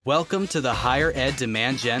Welcome to the Higher Ed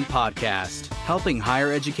Demand Gen podcast, helping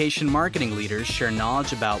higher education marketing leaders share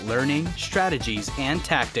knowledge about learning, strategies, and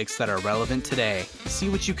tactics that are relevant today. See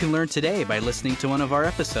what you can learn today by listening to one of our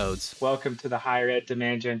episodes. Welcome to the Higher Ed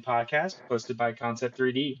Demand Gen podcast, hosted by Concept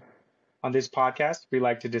 3D. On this podcast, we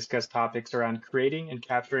like to discuss topics around creating and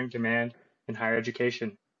capturing demand in higher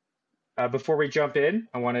education. Before we jump in,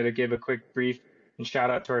 I wanted to give a quick brief and shout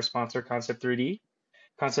out to our sponsor, Concept 3D.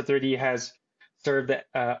 Concept 3D has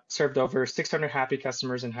served over 600 happy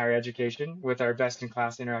customers in higher education with our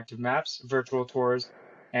best-in-class interactive maps, virtual tours,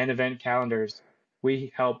 and event calendars.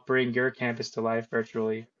 We help bring your campus to life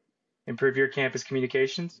virtually. Improve your campus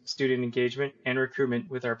communications, student engagement, and recruitment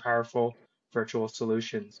with our powerful virtual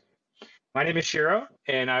solutions. My name is Shiro,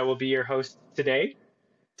 and I will be your host today.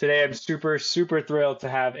 Today, I'm super thrilled to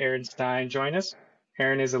have Erin Stine join us.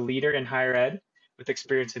 Erin is a leader in higher ed with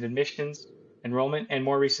experience in admissions, enrollment, and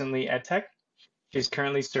more recently, EdTech. She's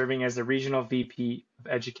currently serving as the Regional VP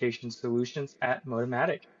of Education Solutions at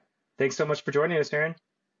Motomatic. Thanks so much for joining us, Erin.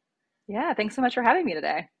 Yeah, thanks so much for having me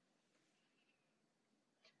today.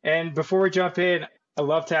 And before we jump in, I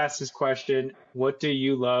love to ask this question. What do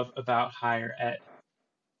you love about higher ed?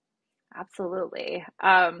 Absolutely.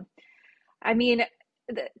 The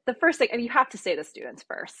first thing, you have to say the students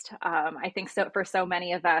first. I think so for so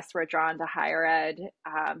many of us, we're drawn to higher ed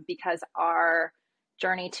because our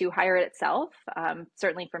journey to higher ed itself,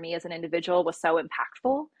 certainly for me as an individual, was so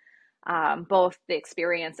impactful. Both the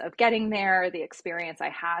experience of getting there, the experience I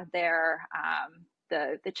had there,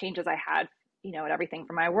 the changes I had, at everything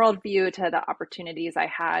from my worldview to the opportunities I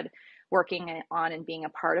had working on and being a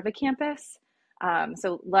part of a campus.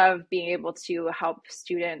 So love being able to help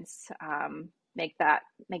students make that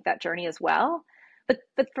journey as well.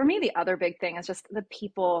 But for me, the other big thing is just the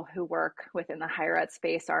people who work within the higher ed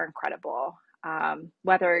space are incredible.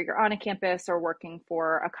 Whether you're on a campus or working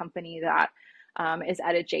for a company that is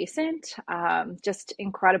ed adjacent, just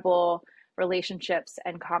incredible relationships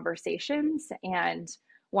and conversations. And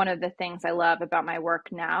one of the things I love about my work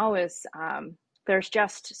now is there's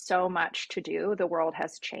just so much to do. The world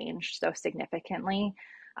has changed so significantly.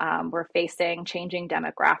 We're facing changing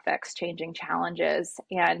demographics, changing challenges,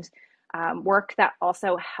 and work that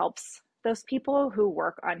also helps those people who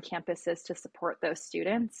work on campuses to support those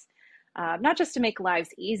students. Not just to make lives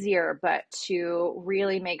easier, but to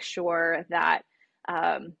really make sure that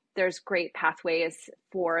there's great pathways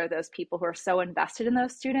for those people who are so invested in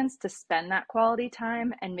those students to spend that quality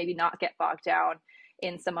time and maybe not get bogged down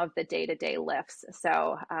in some of the day-to-day lifts.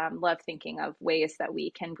 So love thinking of ways that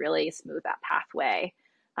we can really smooth that pathway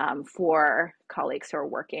for colleagues who are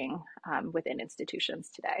working within institutions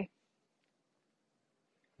today.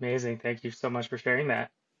 Amazing. Thank you so much for sharing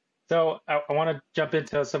that. So I want to jump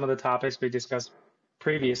into some of the topics we discussed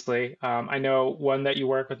previously. I know one that you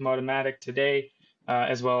work with Motomatic today,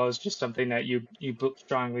 as well as just something that you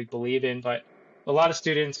strongly believe in. But a lot of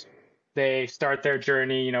students, they start their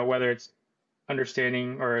journey, whether it's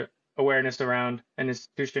understanding or awareness around an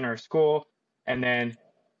institution or a school, and then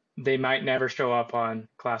they might never show up on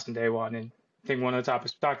class on day one. And I think one of the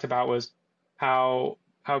topics we talked about was how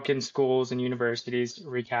can schools and universities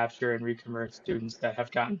recapture and reconvert students that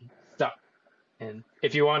have gotten stuck? And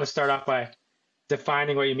if you want to start off by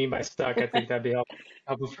defining what you mean by stuck, I think that'd be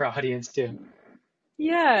helpful for our audience too.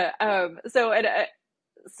 Yeah.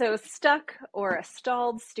 So stuck or a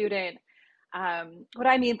stalled student, what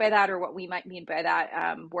I mean by that, or what we might mean by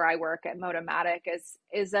that, where I work at Motomatic,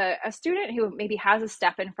 is a student who maybe has a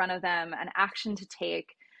step in front of them, an action to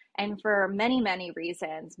take, and for many, many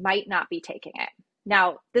reasons might not be taking it.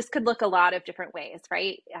 Now, this could look a lot of different ways,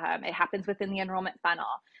 right? It happens within the enrollment funnel.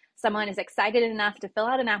 Someone is excited enough to fill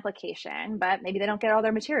out an application, but maybe they don't get all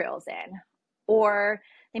their materials in. Or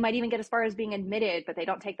they might even get as far as being admitted, but they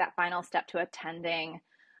don't take that final step to attending.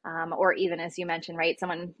 Or even, as you mentioned, right,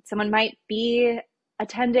 someone might be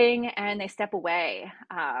attending and they step away.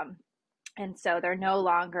 And so they're no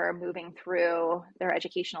longer moving through their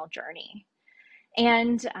educational journey.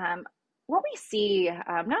 And what we see,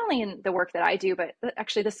 not only in the work that I do, but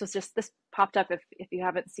actually this popped up if you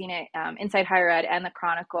haven't seen it, Inside Higher Ed and the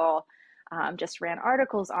Chronicle just ran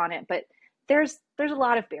articles on it, but there's a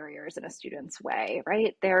lot of barriers in a student's way,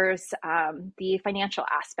 right? There's the financial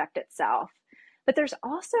aspect itself, but there's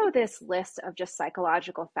also this list of just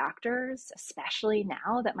psychological factors, especially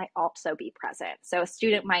now, that might also be present. So a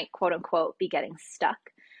student might, quote unquote, be getting stuck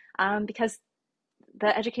because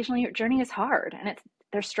the educational journey is hard and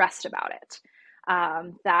they're stressed about it.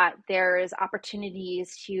 That there's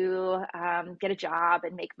opportunities to get a job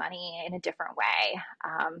and make money in a different way,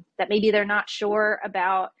 that maybe they're not sure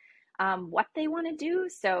about what they want to do.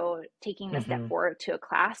 So taking the step Hmm. forward to a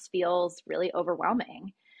class feels really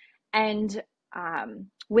overwhelming. And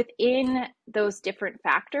within those different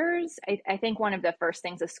factors, I think one of the first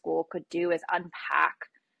things a school could do is unpack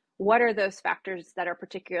what are those factors that are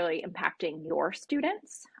particularly impacting your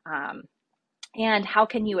students, and how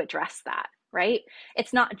can you address that, right?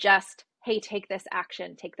 It's not just, hey, take this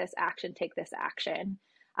action, take this action, take this action,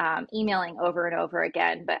 emailing over and over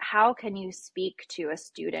again, but how can you speak to a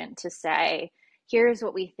student to say, here's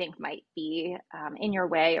what we think might be in your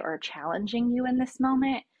way or challenging you in this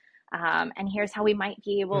moment. And here's how we might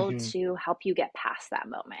be able Hmm. to help you get past that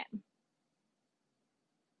moment.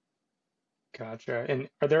 Gotcha. And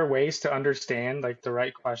are there ways to understand like the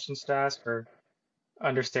right questions to ask or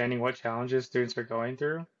understanding what challenges students are going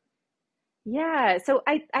through? Yeah, so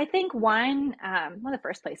I think one of the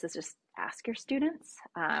first places, just ask your students.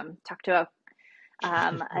 Talk to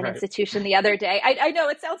an Right. institution the other day. I know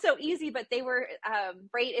it sounds so easy, but they were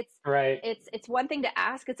right. Right. It's one thing to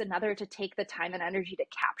ask; it's another to take the time and energy to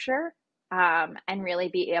capture, and really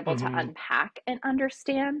be able to Hmm. unpack and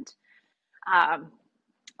understand. Um,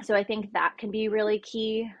 so I think that can be really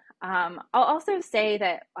key. I'll also say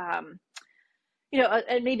that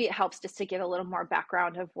and maybe it helps just to give a little more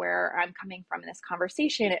background of where I'm coming from in this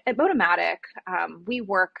conversation. At Botomatic, we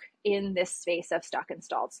work in this space of stuck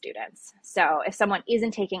installed students. So if someone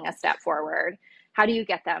isn't taking a step forward, how do you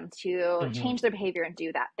get them to Hmm. change their behavior and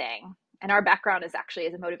do that thing? And our background is actually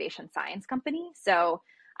as a motivation science company. So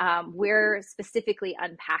we're specifically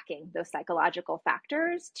unpacking those psychological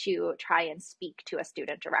factors to try and speak to a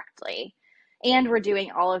student directly. And we're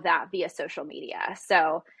doing all of that via social media.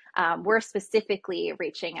 So we're specifically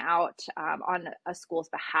reaching out on a school's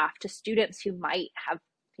behalf to students who might have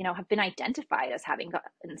been identified as having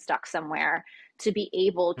gotten stuck somewhere, to be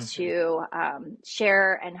able Hmm. to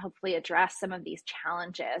share and hopefully address some of these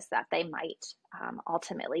challenges that they might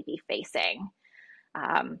ultimately be facing.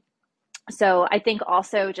 Um, so I think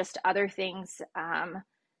also just other things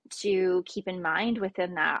to keep in mind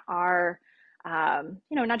within that are,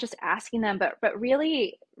 not just asking them, but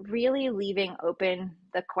really, really leaving open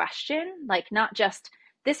the question, like not just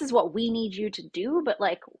this is what we need you to do, but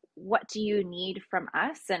like what do you need from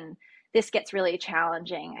us? And this gets really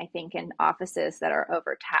challenging, I think, in offices that are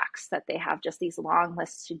overtaxed, that they have just these long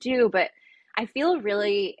lists to do. But I feel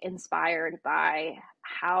really inspired by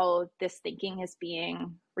how this thinking is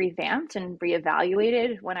being revamped and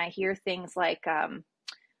reevaluated when I hear things like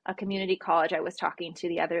a community college I was talking to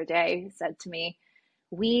the other day said to me,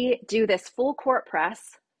 we do this full court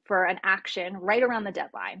press for an action right around the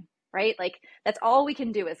deadline, right? Like that's all we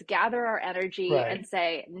can do is gather our energy and Right.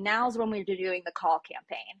 say, now's when we're doing the call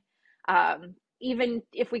campaign. Even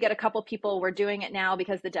if we get a couple people, we're doing it now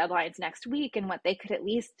because the deadline's next week. And what they could at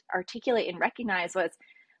least articulate and recognize was,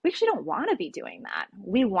 we actually don't want to be doing that.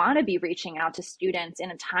 We want to be reaching out to students in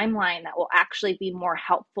a timeline that will actually be more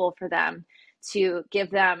helpful for them, to give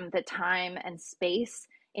them the time and space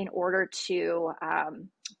in order to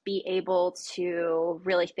be able to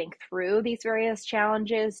really think through these various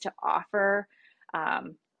challenges,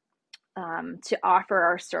 um, to offer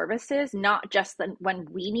our services, not just when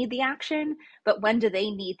we need the action, but when do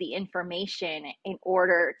they need the information in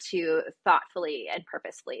order to thoughtfully and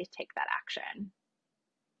purposefully take that action.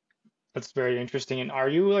 That's very interesting. And are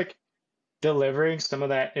you like delivering some of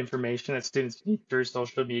that information that students need through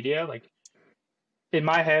social media? Like in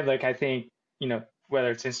my head, like I think,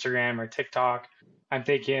 whether it's Instagram or TikTok, I'm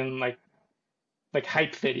thinking like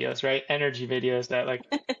hype videos, right? Energy videos that like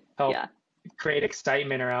help Yeah. create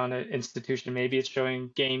excitement around an institution. Maybe it's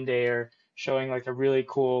showing game day or showing like a really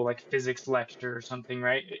cool like physics lecture or something,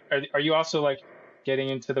 right? Are you also like getting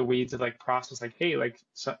into the weeds of like process, like, hey, like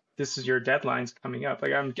so this is your deadlines coming up.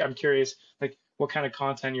 Like I'm curious, like what kind of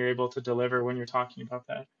content you're able to deliver when you're talking about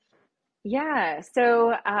that. Yeah.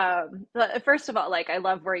 So, first of all, like, I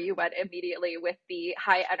love where you went immediately with the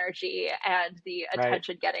high energy and the Right.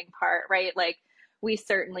 attention getting part, right? Like, we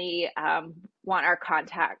certainly want our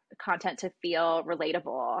content to feel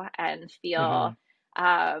relatable and Hmm. feel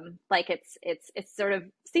like it's sort of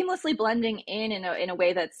seamlessly blending in a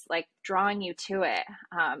way that's like drawing you to it.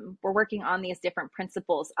 We're working on these different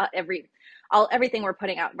principles. Everything we're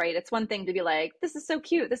putting out, right? It's one thing to be like, this is so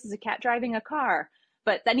cute. This is a cat driving a car,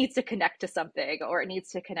 but that needs to connect to something, or it needs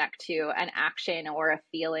to connect to an action or a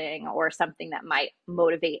feeling or something that might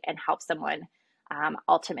motivate and help someone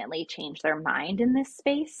ultimately change their mind in this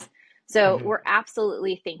space. So Hmm. we're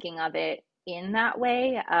absolutely thinking of it in that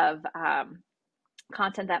way of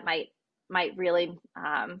content that might really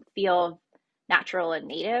feel natural and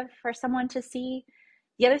native for someone to see.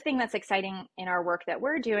 The other thing that's exciting in our work that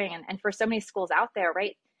we're doing, and for so many schools out there,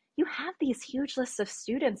 right? you have these huge lists of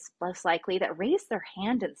students most likely that raise their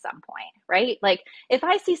hand at some point, right? Like if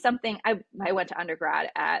I see something, I went to undergrad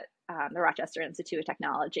at the Rochester Institute of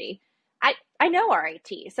Technology. I know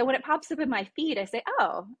RIT. So when it pops up in my feed, I say,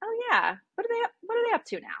 oh yeah, what are they up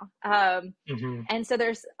to now? Hmm. And so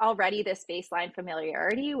there's already this baseline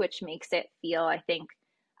familiarity, which makes it feel, I think,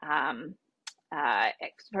 um,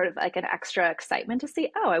 sort of like an extra excitement to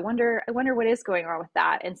see, oh, I wonder what is going on with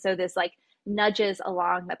that. And so this like nudges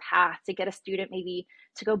along the path to get a student maybe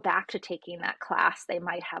to go back to taking that class they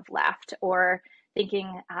might have left, or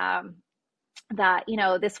thinking that,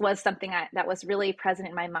 this was something that was really present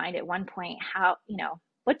in my mind at one point. How,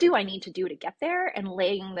 what do I need to do to get there? And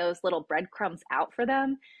laying those little breadcrumbs out for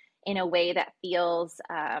them in a way that feels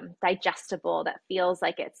digestible, that feels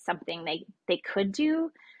like it's something they could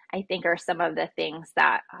do, I think are some of the things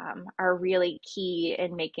that are really key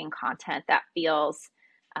in making content that feels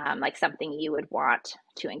like something you would want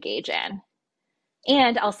to engage in.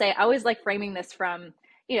 And I'll say, I always like framing this from,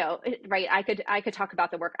 right. I could talk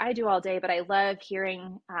about the work I do all day, but I love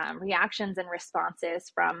hearing reactions and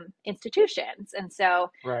responses from institutions. And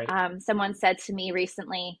so Right. someone said to me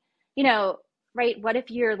recently, right, what if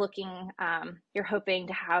you're you're hoping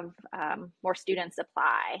to have more students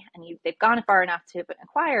apply, and they've gone far enough to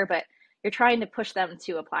inquire, but you're trying to push them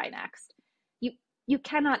to apply next. You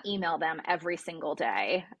cannot email them every single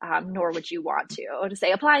day, nor would you want to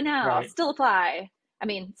say apply now, Right. still apply. I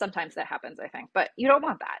mean, sometimes that happens, I think, but you don't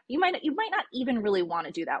want that. You might not even really want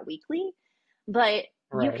to do that weekly, but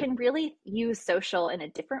you Right. can really use social in a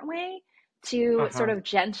different way to sort Uh-huh. of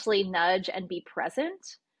gently nudge and be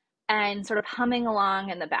present and sort of humming along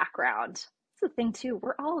in the background. That's the thing too.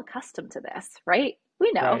 We're all accustomed to this, right?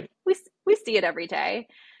 We know, Right. we see it every day.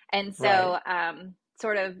 And Right. so,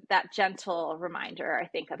 sort of that gentle reminder, I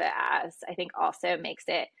think of it as, I think also makes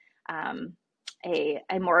it um, a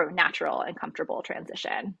more natural and comfortable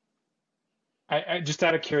transition. I just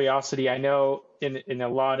out of curiosity, I know in a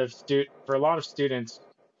lot of for a lot of students,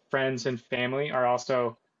 friends and family are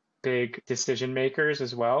also big decision makers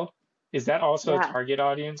as well. Is that also a Yeah, target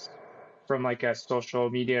audience from like a social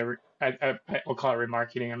media? I'll call it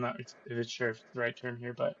remarketing. I'm not if it's sure if it's the right term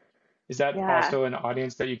here, but is that yeah. also an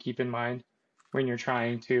audience that you keep in mind when you're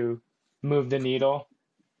trying to move the needle?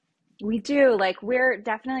 We do. Like, we're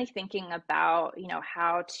definitely thinking about,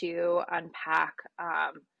 how to unpack,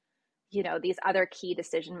 these other key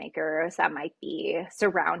decision makers that might be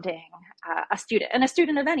surrounding a student, and a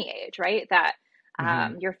student of any age, right? That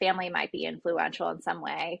Hmm. your family might be influential in some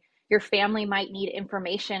way. Your family might need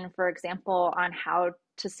information, for example, on how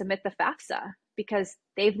to submit the FAFSA because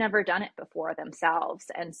they've never done it before themselves.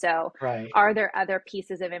 And so, Right. are there other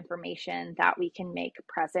pieces of information that we can make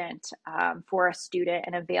present for a student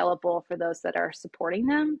and available for those that are supporting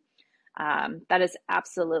them? That is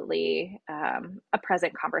absolutely a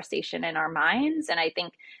present conversation in our minds. And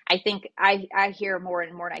I hear more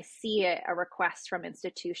and more, and I see it, a request from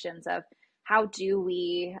institutions of how do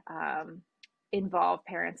we involve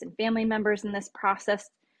parents and family members in this process,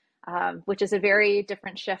 which is a very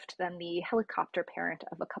different shift than the helicopter parent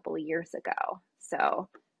of a couple of years ago. So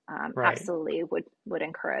Right. absolutely would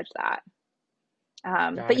encourage that.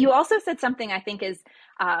 Got But you it. also said something I think is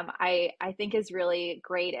I think is really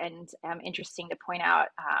great and interesting to point out,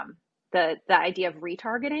 the idea of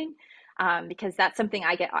retargeting, because that's something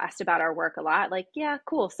I get asked about our work a lot. Like, yeah,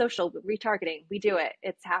 cool, social retargeting, we do it.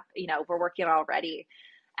 We're working already.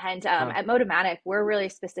 And Huh. at Motomatic, we're really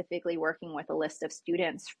specifically working with a list of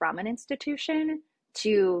students from an institution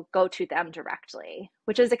to go to them directly,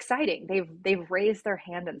 which is exciting. They've raised their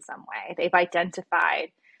hand in some way. They've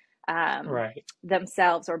identified um, Right.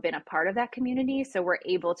 themselves or been a part of that community. So we're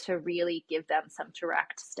able to really give them some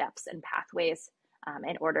direct steps and pathways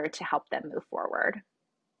in order to help them move forward.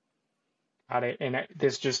 Got it. And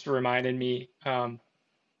this just reminded me,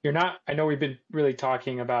 you're not, I know we've been really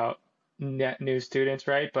talking about net new students,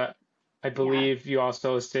 right? But I Yeah, believe you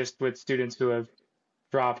also assist with students who have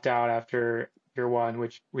dropped out after year one,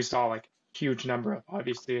 which we saw like huge number of,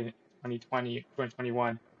 obviously in 2020,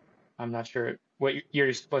 2021. I'm not sure what year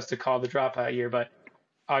you're supposed to call the dropout year, but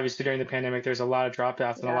obviously during the pandemic, there's a lot of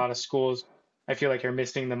dropouts and a yeah. lot of schools I feel like are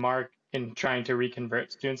missing the mark in trying to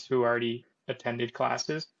reconvert students who already attended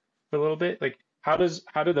classes for a little bit. Like how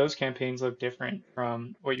do those campaigns look different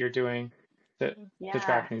from what you're doing to Yeah.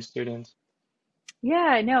 attract new students?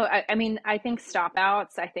 Yeah, no, I mean, I think stop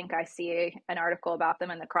outs, I think I see an article about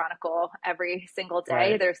them in the Chronicle every single day.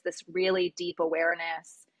 Right. There's this really deep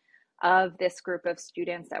awareness of this group of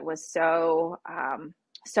students that was so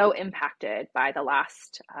impacted by the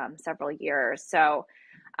last several years. So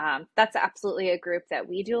That's absolutely a group that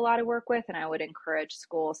we do a lot of work with, and I would encourage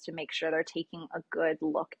schools to make sure they're taking a good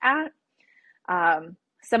look at.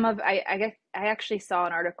 I actually saw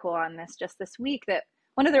an article on this just this week that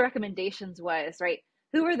one of the recommendations was, right,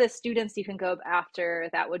 who are the students you can go after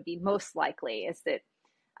that would be most likely? Is it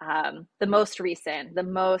the most recent, the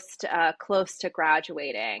most close to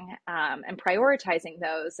graduating, and prioritizing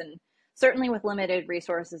those? And certainly with limited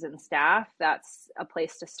resources and staff, that's a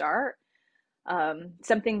place to start.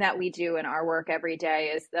 Something that we do in our work every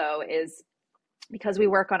day is because we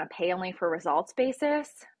work on a pay only for results basis,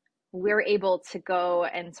 we're able to go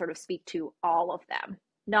and sort of speak to all of them,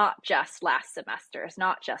 not just last semesters,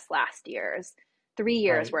 not just last year's, 3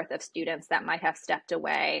 years worth of students that might have stepped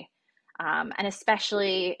away. And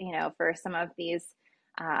especially, for some of these,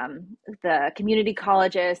 the community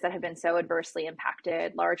colleges that have been so adversely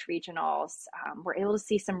impacted, large regionals, we're able to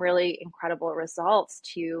see some really incredible results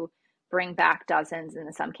to bring back dozens, and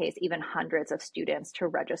in some case, even hundreds of students to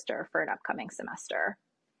register for an upcoming semester.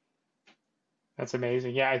 That's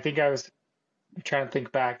amazing. Yeah, I'm trying to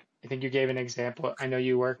think back. I think you gave an example. I know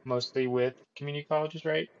you work mostly with community colleges,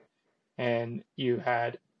 right? And you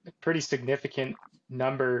had a pretty significant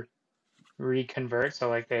number reconvert. So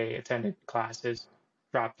like they attended classes,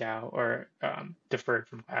 dropped out, or deferred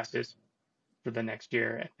from classes for the next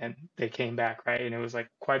year, and they came back, right? And it was like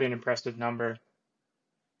quite an impressive number.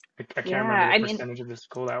 I can't remember Yeah, the I mean, percentage of the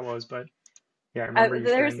school that was, but yeah, I remember you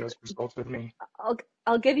sharing there's those results with me.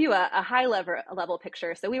 I'll give you a high level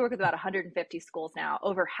picture. So we work with about 150 schools now.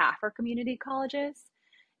 Over half are community colleges.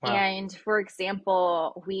 Wow. And for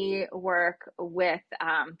example, we work with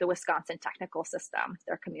the Wisconsin Technical System,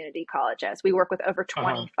 their community colleges. We work with over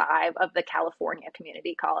 25 of the California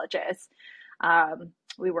community colleges.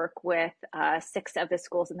 We work with 6 of the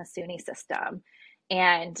schools in the SUNY system.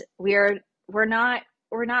 And we're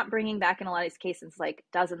not bringing back, in a lot of these cases, like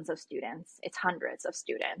dozens of students. It's hundreds of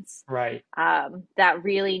students, Right. that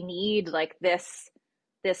really need like this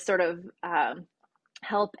sort of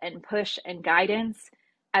help and push and guidance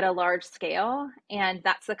at a large scale. And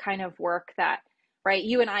that's the kind of work that, right,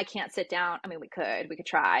 you and I can't sit down. I mean, we could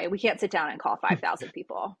try. We can't sit down and call 5,000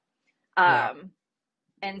 people. Yeah.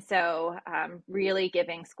 And so really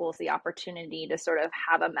giving schools the opportunity to sort of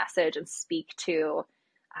have a message and speak to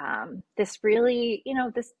this really,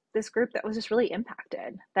 this group that was just really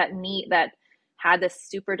impacted, that had this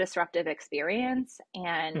super disruptive experience,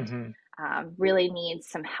 and really needs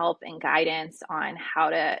some help and guidance on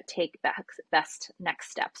how to take best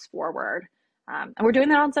next steps forward. And we're doing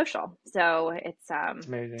that on social. So it's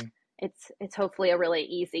amazing. It's hopefully a really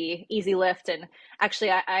easy lift. And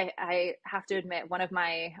actually, I have to admit, one of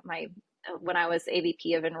my when I was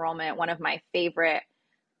AVP of enrollment, one of my favorite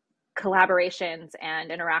collaborations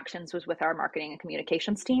and interactions was with our marketing and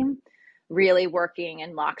communications team, really working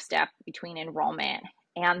in lockstep between enrollment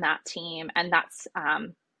and that team. And that's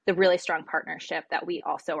the really strong partnership that we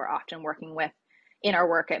also are often working with in our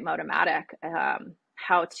work at Motomatic,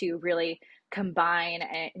 how to really combine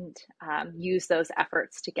and use those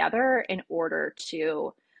efforts together in order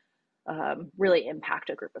to really impact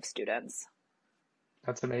a group of students.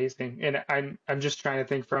 That's amazing. And I'm just trying to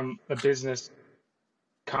think from a business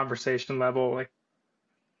conversation level, like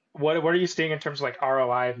what are you seeing in terms of like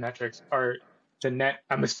ROI of metrics? Are the net,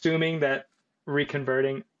 I'm assuming that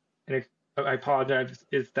reconverting, and I apologize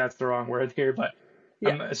if that's the wrong word here, but Yeah.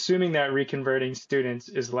 I'm assuming that reconverting students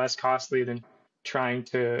is less costly than trying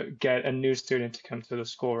to get a new student to come to the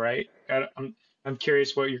school, right? I'm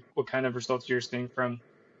curious what kind of results you're seeing from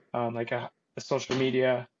like a social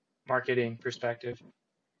media marketing perspective.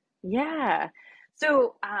 Yeah.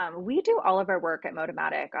 So we do all of our work at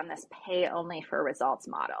Motomatic on this pay only for results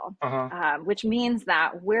model, which means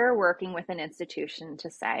that we're working with an institution to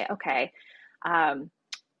say, okay,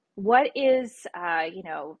 what is,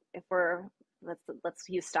 if let's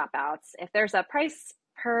use stop outs. If there's a price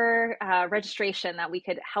per registration that we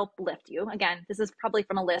could help lift you, again, this is probably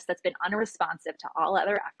from a list that's been unresponsive to all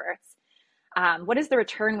other efforts. What is the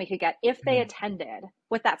return we could get if they attended?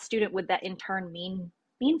 What that student would that in turn mean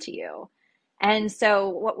to you? And so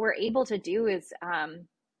what we're able to do is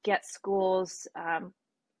get schools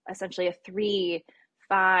essentially a 3,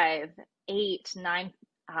 5, 8, 9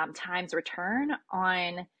 times return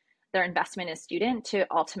on their investment as student to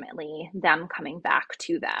ultimately them coming back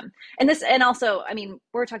to them. And also, I mean,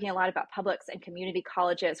 we're talking a lot about publics and community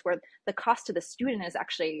colleges where the cost to the student is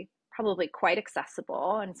actually probably quite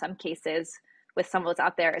accessible. In some cases, with some of what's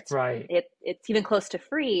out there, it's even close to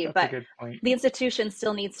free. That's but a good point. The institution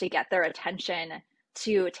still needs to get their attention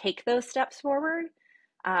to take those steps forward.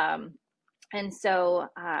 And so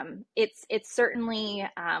it's certainly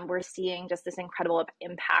we're seeing just this incredible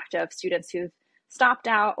impact of students who've stopped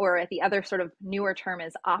out, or the other sort of newer term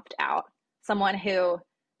is opt out. Someone who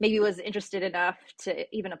maybe was interested enough to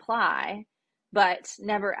even apply, but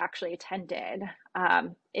never actually attended,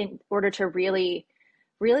 in order to really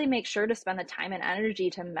make sure to spend the time and energy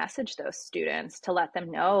to message those students, to let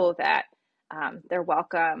them know that they're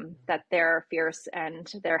welcome, that their fears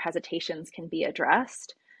and their hesitations can be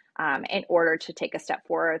addressed, in order to take a step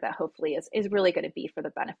forward that hopefully is really going to be for the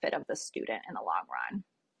benefit of the student in the long run.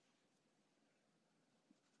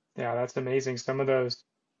 Yeah, that's amazing. Some of those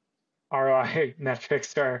ROI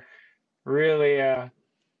metrics are really,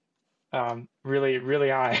 really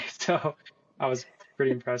high. So I was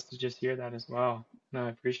pretty impressed to just hear that as well. No, I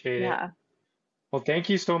appreciate it. Yeah. Well, thank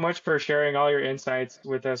you so much for sharing all your insights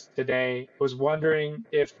with us today. I was wondering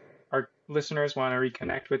if our listeners want to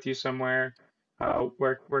reconnect with you somewhere,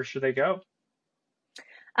 where should they go?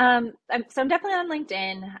 So I'm definitely on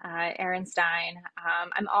LinkedIn, Erin Stine.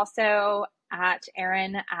 I'm also at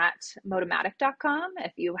Erin at motomatic.com.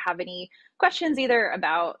 If you have any questions either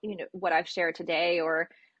about, what I've shared today,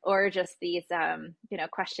 or just these,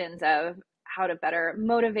 questions of how to better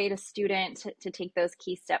motivate a student to take those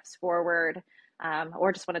key steps forward,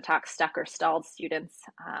 or just want to talk stuck or stalled students,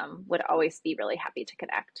 would always be really happy to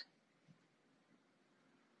connect.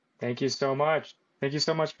 Thank you so much. Thank you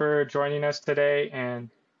so much for joining us today, and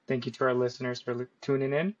thank you to our listeners for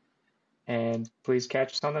tuning in. And please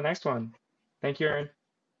catch us on the next one. Thank you, Erin.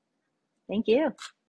 Thank you.